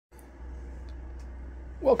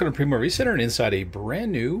Welcome to Primo Recenter and inside a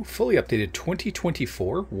brand new, fully updated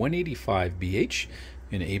 2024 185BH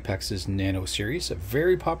in Apex's Nano series. A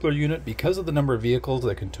very popular unit because of the number of vehicles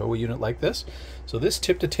that can tow a unit like this. So this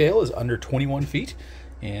tip to tail is under 21 feet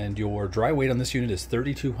and your dry weight on this unit is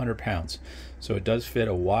 3,200 pounds. So it does fit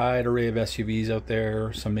a wide array of SUVs out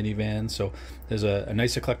there, some minivans. So there's a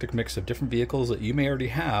nice eclectic mix of different vehicles that you may already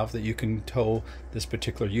have that you can tow this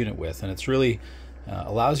particular unit with. And it's really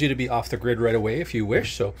allows you to be off the grid right away if you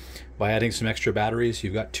wish. So by adding some extra batteries,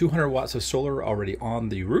 you've got 200 watts of solar already on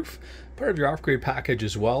the roof. Part of your off-grid package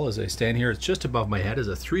as well. As I stand here, it's just above my head, is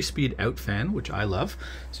a 3-speed out fan, which I love.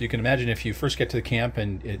 So you can imagine if you first get to the camp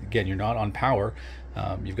and again you're not on power,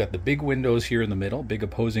 you've got the big windows here in the middle, big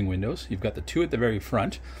opposing windows. You've got the two at the very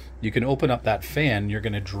front. You can open up that fan, you're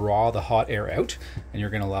going to draw the hot air out, and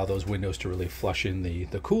you're going to allow those windows to really flush in the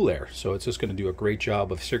cool air. So it's just going to do a great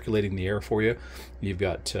job of circulating the air for you. You've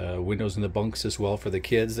got windows in the bunks as well for the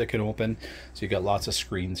kids that can open. So you've got lots of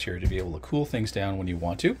screens here to be able to cool things down when you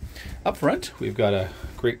want to. Up front, we've got a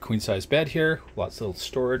great queen-size bed here, lots of little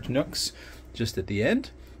storage nooks just at the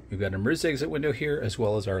end. We've got an emergency exit window here, as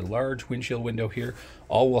well as our large windshield window here.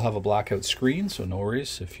 All will have a blackout screen, so no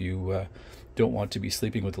worries if you don't want to be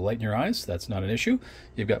sleeping with the light in your eyes. That's not an issue.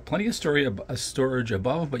 You've got plenty of storage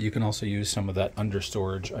above, but you can also use some of that under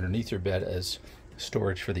storage underneath your bed as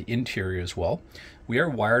storage for the interior as well. We are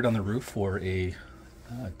wired on the roof for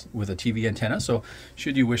with a TV antenna, so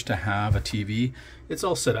should you wish to have a TV, it's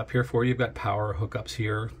all set up here for you. You've got power hookups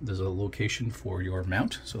here. There's a location for your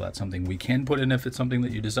mount, so that's something we can put in if it's something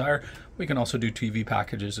that you desire. We can also do TV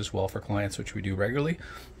packages as well for clients, which we do regularly.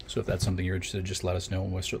 So if that's something you're interested in, just let us know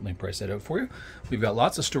and we'll certainly price that out for you. We've got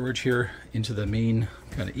lots of storage here into the main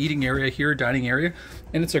kind of eating area here, dining area,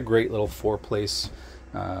 and it's a great little 4-place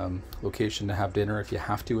location to have dinner if you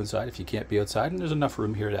have to inside, if you can't be outside. And there's enough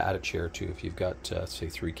room here to add a chair too if you've got say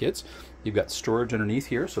 3 kids. You've got storage underneath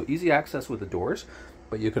here, so easy access with the doors,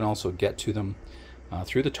 but you can also get to them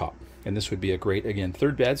through the top. And this would be a great, again,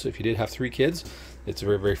 3rd bed. So if you did have 3 kids, it's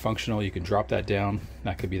very, very functional. You can drop that down.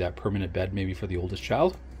 That could be that permanent bed maybe for the oldest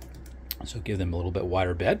child, so give them a little bit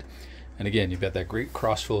wider bed. And again, you've got that great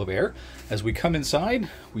cross flow of air. As we come inside,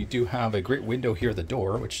 we do have a great window here at the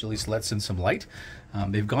door, which at least lets in some light.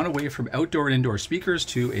 They've gone away from outdoor and indoor speakers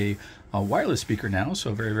to a wireless speaker now,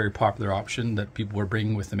 so a very, very popular option that people were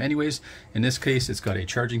bringing with them anyways. In this case, it's got a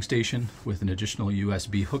charging station with an additional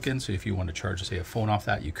USB hook in, so if you want to charge, say, a phone off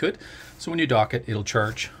that, you could. So when you dock it, it'll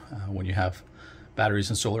charge when you have batteries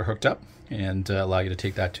and solar hooked up, and allow you to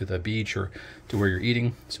take that to the beach or to where you're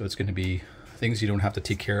eating. So it's going to be things you don't have to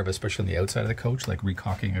take care of, especially on the outside of the coach, like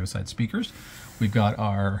recocking outside speakers. We've got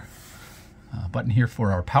our button here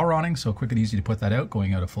for our power awning, so quick and easy to put that out,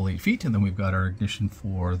 going out a full 8 feet. And then we've got our ignition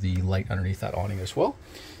for the light underneath that awning as well.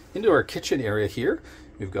 Into our kitchen area here,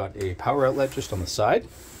 we've got a power outlet just on the side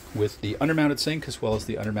with the undermounted sink as well as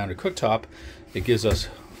the undermounted cooktop. It gives us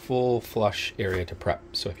full flush area to prep.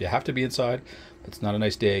 So if you have to be inside, but it's not a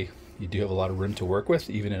nice day, you do have a lot of room to work with,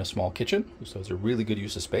 even in a small kitchen. So it's a really good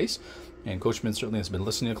use of space. And Coachman certainly has been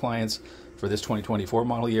listening to clients for this 2024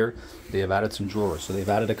 model year. They have added some drawers. So they've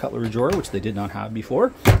added a cutlery drawer, which they did not have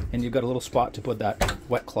before. And you've got a little spot to put that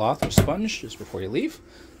wet cloth or sponge just before you leave.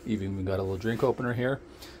 You've even got a little drink opener here.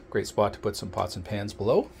 Great spot to put some pots and pans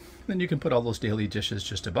below. And then you can put all those daily dishes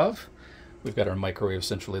just above. We've got our microwave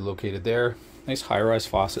centrally located there. Nice high-rise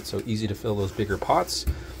faucet, so easy to fill those bigger pots.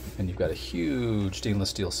 And you've got a huge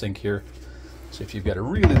stainless steel sink here. So if you've got a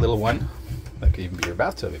really little one, that could even be your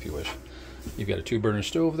bathtub if you wish. You've got a 2-burner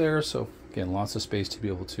stove there, so again, lots of space to be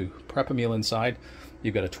able to prep a meal inside.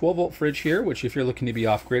 You've got a 12-volt fridge here, which if you're looking to be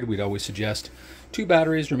off-grid, we'd always suggest 2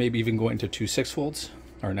 batteries or maybe even going to 2 6-volts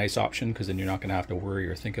are a nice option, because then you're not going to have to worry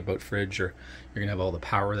or think about fridge, or you're going to have all the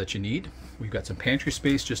power that you need. We've got some pantry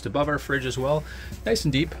space just above our fridge as well, nice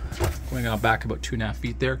and deep, going on back about 2.5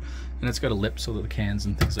 feet there, and it's got a lip so that the cans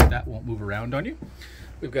and things like that won't move around on you.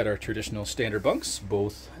 We've got our traditional standard bunks,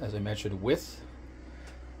 both, as I mentioned, with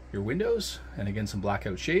your windows and again some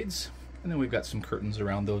blackout shades, and then we've got some curtains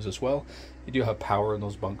around those as well. You do have power in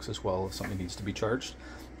those bunks as well if something needs to be charged,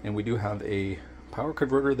 and we do have a power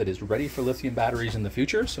converter that is ready for lithium batteries in the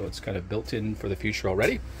future, so it's kind of built in for the future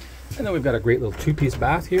already. And then we've got a great little 2-piece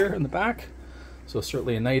bath here in the back, so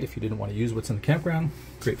certainly at night if you didn't want to use what's in the campground,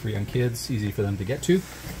 great for young kids, easy for them to get to.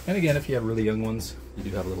 And again, if you have really young ones, you do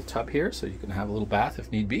have a little tub here, so you can have a little bath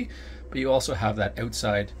if need be, but you also have that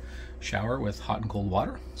outside shower with hot and cold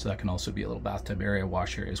water, so that can also be a little bathtub area,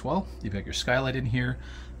 wash area as well. You've got your skylight in here,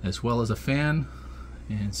 as well as a fan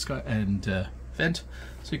and vent,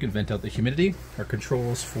 so you can vent out the humidity. Our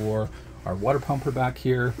controls for our water pump are back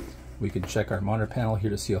here. We can check our monitor panel here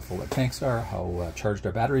to see how full our tanks are, how charged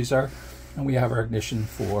our batteries are. And we have our ignition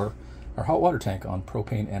for our hot water tank on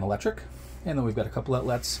propane and electric. And then we've got a couple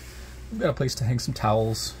outlets. We've got a place to hang some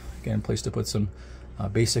towels. Again, a place to put some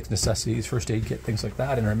basic necessities, first aid kit, things like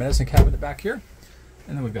that, in our medicine cabinet back here.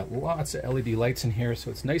 And then we've got lots of LED lights in here, so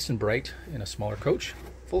it's nice and bright in a smaller coach.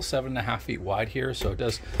 Full 7.5 feet wide here, so it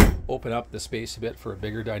does open up the space a bit for a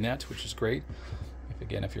bigger dinette, which is great.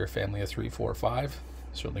 If you're a family of 3, 4, 5,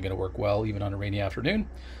 certainly going to work well even on a rainy afternoon.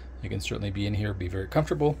 You can certainly be in here, be very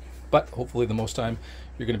comfortable, but hopefully the most time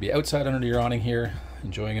you're going to be outside under your awning here,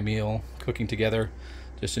 enjoying a meal, cooking together,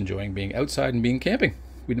 just enjoying being outside and being camping.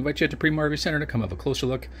 We'd invite you to Prima RV Center to come have a closer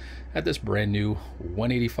look at this brand new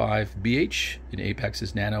 185BH in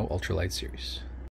Apex's Nano ultralight series.